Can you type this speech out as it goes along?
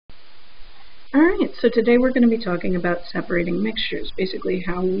Alright, so today we're going to be talking about separating mixtures, basically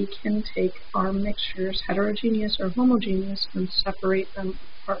how we can take our mixtures, heterogeneous or homogeneous, and separate them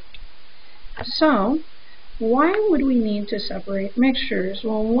apart. So, why would we need to separate mixtures?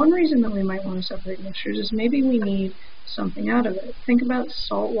 Well, one reason that we might want to separate mixtures is maybe we need something out of it. Think about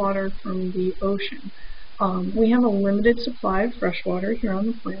salt water from the ocean. We have a limited supply of fresh water here on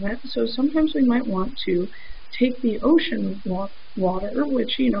the planet, so sometimes we might want to take the ocean water,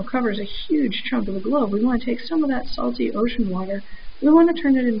 which covers a huge chunk of the globe. We want to take some of that salty ocean water. We want to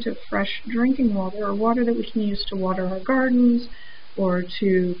turn it into fresh drinking water, or water that we can use to water our gardens, or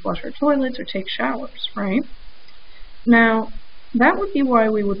to flush our toilets, or take showers, right? Now, that would be why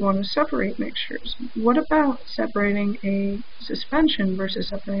we would want to separate mixtures. What about separating a suspension versus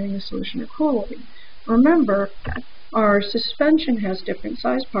separating a solution or colloid? Remember, our suspension has different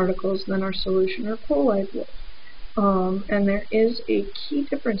size particles than our solution or colloid would. And there is a key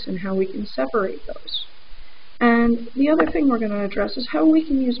difference in how we can separate those. And the other thing we're going to address is how we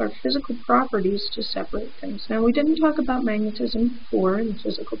can use our physical properties to separate things. Now, we didn't talk about magnetism before in the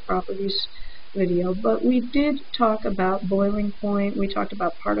physical properties video, but we did talk about boiling point, we talked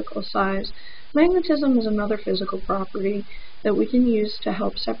about particle size. Magnetism is another physical property that we can use to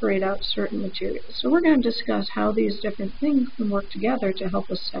help separate out certain materials. So we're going to discuss how these different things can work together to help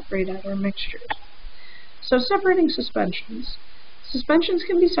us separate out our mixtures. So separating suspensions. Suspensions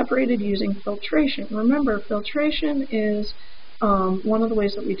can be separated using filtration. Remember, filtration is one of the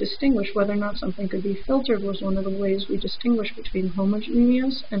ways that we distinguish whether or not something could be filtered. Was one of the ways we distinguish between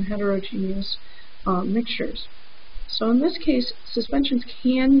homogeneous and heterogeneous mixtures. So in this case, suspensions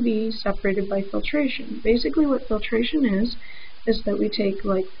can be separated by filtration. Basically what filtration is that we take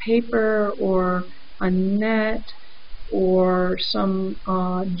like paper or a net or some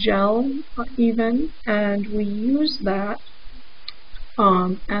gel even, and we use that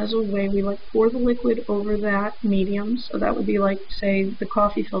as a way, we pour the liquid over that medium. So that would be like, say, the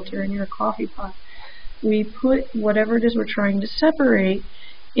coffee filter in your coffee pot. We put whatever it is we're trying to separate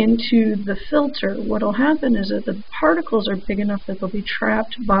into the filter. What will happen is that the particles are big enough that they'll be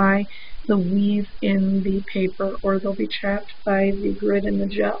trapped by the weave in the paper, or they'll be trapped by the grit in the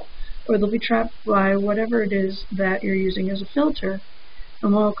gel, or they'll be trapped by whatever it is that you're using as a filter.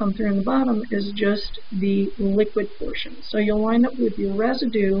 And what will come through in the bottom is just the liquid portion. So you'll wind up with your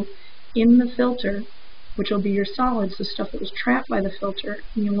residue in the filter, which will be your solids, the stuff that was trapped by the filter,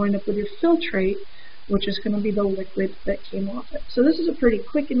 and you'll wind up with your filtrate, which is going to be the liquid that came off it. So this is a pretty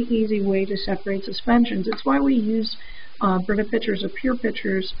quick and easy way to separate suspensions. It's why we use Brita pitchers or pure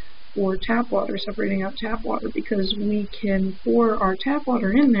pitchers for tap water, separating out tap water, because we can pour our tap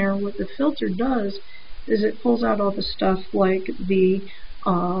water in there. What the filter does is it pulls out all the stuff like the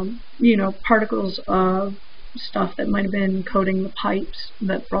particles of stuff that might have been coating the pipes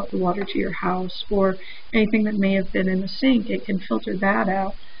that brought the water to your house, or anything that may have been in the sink. It can filter that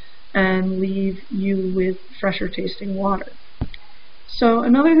out and leave you with fresher tasting water. So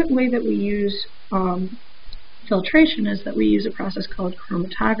another way that we use filtration is that we use a process called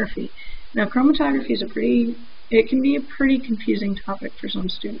chromatography. Now, chromatography is it can be a pretty confusing topic for some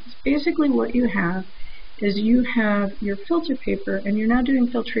students. Basically what you have is you have your filter paper, and you're now doing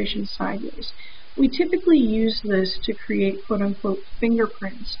filtration sideways. We typically use this to create quote-unquote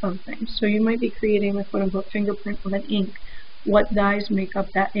fingerprints of things. So you might be creating a quote-unquote fingerprint of an ink. What dyes make up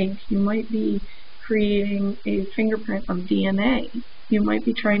that ink? You might be creating a fingerprint of DNA. You might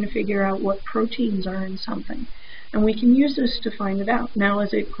be trying to figure out what proteins are in something. And we can use this to find it out. Now,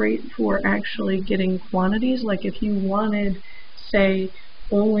 is it great for actually getting quantities? Like if you wanted, say,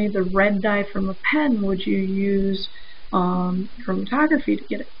 only the red dye from a pen, would you use chromatography to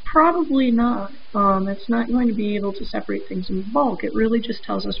get it? Probably not. It's not going to be able to separate things in bulk. It really just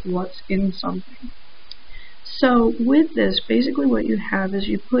tells us what's in something. So with this, basically what you have is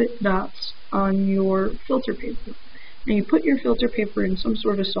you put dots on your filter paper. And you put your filter paper in some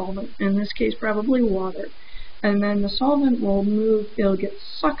sort of solvent, in this case probably water. And then the solvent will move, it'll get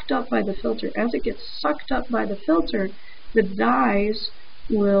sucked up by the filter. As it gets sucked up by the filter, the dyes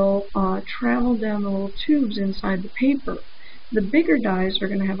will travel down the little tubes inside the paper. The bigger dyes are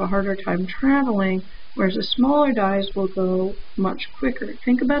going to have a harder time traveling, whereas the smaller dyes will go much quicker.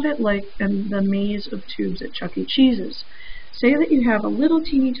 Think about it like in the maze of tubes at Chuck E. Cheese's. Say that you have a little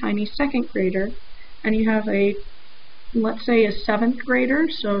teeny tiny second grader, and you have let's say a 7th grader,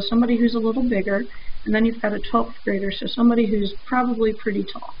 so somebody who's a little bigger, and then you've got a 12th grader, so somebody who's probably pretty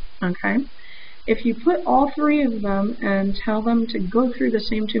tall, okay? If you put all three of them and tell them to go through the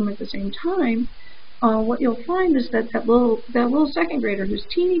same tube at the same time, what you'll find is that that little second grader, who's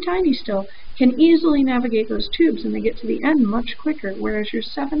teeny tiny still, can easily navigate those tubes, and they get to the end much quicker, whereas your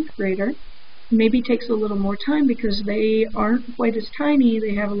 7th grader maybe takes a little more time because they aren't quite as tiny,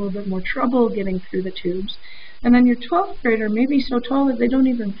 they have a little bit more trouble getting through the tubes. And then your 12th grader may be so tall that they don't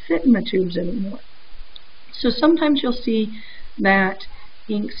even fit in the tubes anymore. So sometimes you'll see that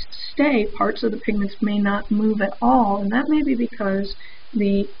inks stay, parts of the pigments may not move at all, and that may be because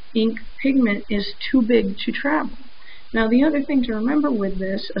the ink pigment is too big to travel. Now the other thing to remember with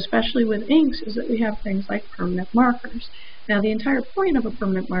this, especially with inks, is that we have things like permanent markers. Now the entire point of a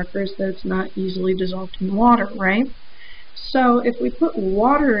permanent marker is that it's not easily dissolved in water, right? So if we put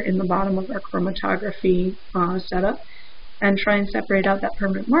water in the bottom of our chromatography setup and try and separate out that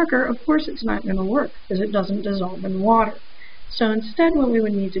permanent marker, of course it's not going to work because it doesn't dissolve in water. So instead what we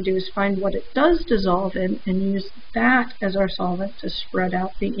would need to do is find what it does dissolve in and use that as our solvent to spread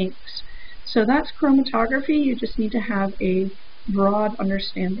out the inks. So that's chromatography. You just need to have a broad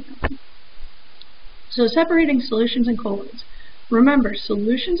understanding of it. So separating solutions and colloids. Remember,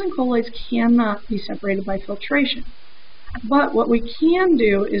 solutions and colloids cannot be separated by filtration. But what we can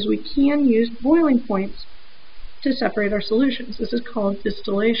do is we can use boiling points to separate our solutions. This is called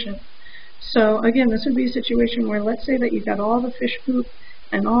distillation. So again, this would be a situation where, let's say that you got all the fish poop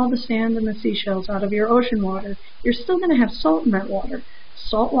and all the sand and the seashells out of your ocean water. You're still going to have salt in that water.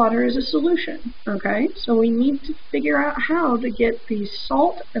 Salt water is a solution, okay? So we need to figure out how to get the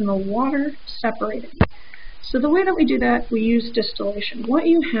salt and the water separated. So the way that we do that, we use distillation. What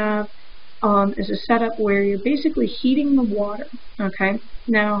you have is a setup where you're basically heating the water, okay?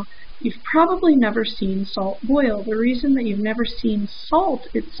 Now, you've probably never seen salt boil. The reason that you've never seen salt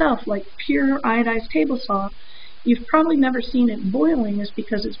itself, like pure iodized table salt, you've probably never seen it boiling is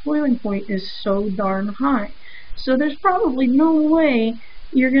because its boiling point is so darn high. So there's probably no way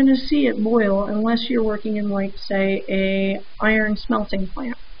you're going to see it boil unless you're working in, like, say, a iron smelting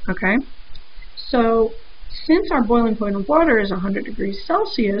plant, okay? So since our boiling point of water is 100 degrees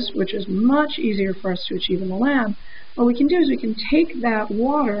Celsius, which is much easier for us to achieve in the lab, what we can do is we can take that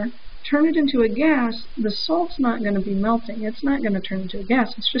water, turn it into a gas. The salt's not going to be melting. It's not going to turn into a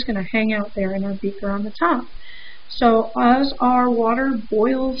gas. It's just going to hang out there in our beaker on the top. So as our water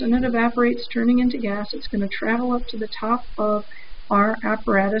boils and it evaporates, turning into gas, it's going to travel up to the top of our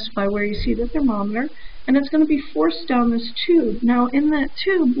apparatus by where you see the thermometer, and it's going to be forced down this tube. Now in that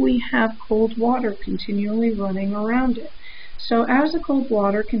tube we have cold water continually running around it. So as the cold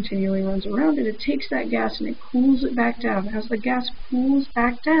water continually runs around it, it takes that gas and it cools it back down. As the gas cools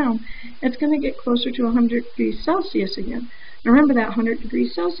back down, it's going to get closer to 100 degrees Celsius again. Remember that 100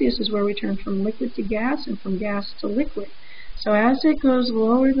 degrees Celsius is where we turn from liquid to gas and from gas to liquid. So as it goes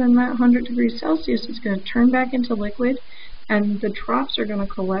lower than that 100 degrees Celsius, it's going to turn back into liquid, and the drops are going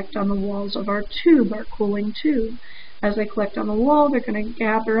to collect on the walls of our tube, our cooling tube. As they collect on the wall, they're going to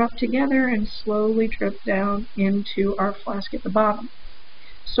gather up together and slowly drip down into our flask at the bottom.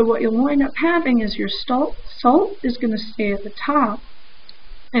 So what you'll wind up having is your salt is going to stay at the top,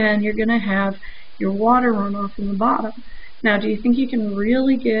 and you're going to have your water run off in the bottom. Now, do you think you can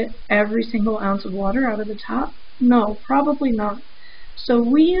really get every single ounce of water out of the top? No, probably not. So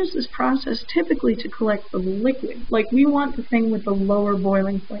we use this process typically to collect the liquid. Like, we want the thing with the lower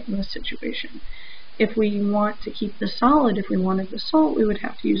boiling point in this situation. If we want to keep the solid, if we wanted the salt, we would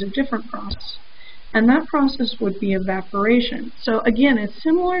have to use a different process. And that process would be evaporation. So again, it's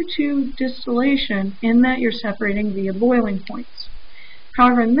similar to distillation in that you're separating via boiling points.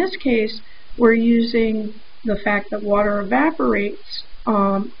 However, in this case, we're using the fact that water evaporates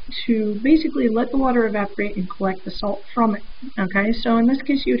to basically let the water evaporate and collect the salt from it. Okay, so in this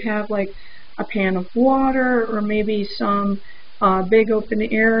case you'd have like a pan of water, or maybe some big open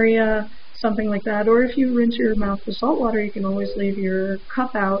area, something like that. Or if you rinse your mouth with salt water, you can always leave your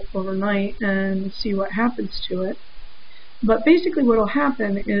cup out overnight and see what happens to it. But basically what will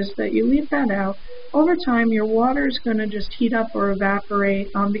happen is that you leave that out. Over time your water is going to just heat up or evaporate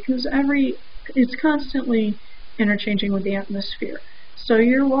because it's constantly interchanging with the atmosphere. So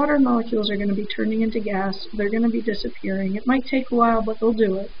your water molecules are going to be turning into gas. They're going to be disappearing. It might take a while, but they'll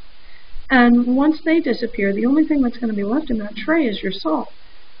do it. And once they disappear, the only thing that's going to be left in that tray is your salt.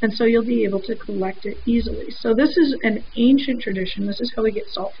 And so you'll be able to collect it easily. So this is an ancient tradition. This is how we get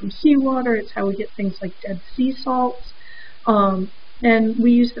salt from seawater. It's how we get things like Dead Sea salts. And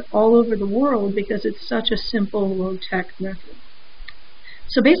we use it all over the world because it's such a simple, low-tech method.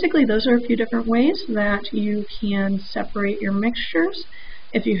 So basically those are a few different ways that you can separate your mixtures.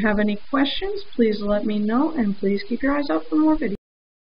 If you have any questions, please let me know, and please keep your eyes out for more videos.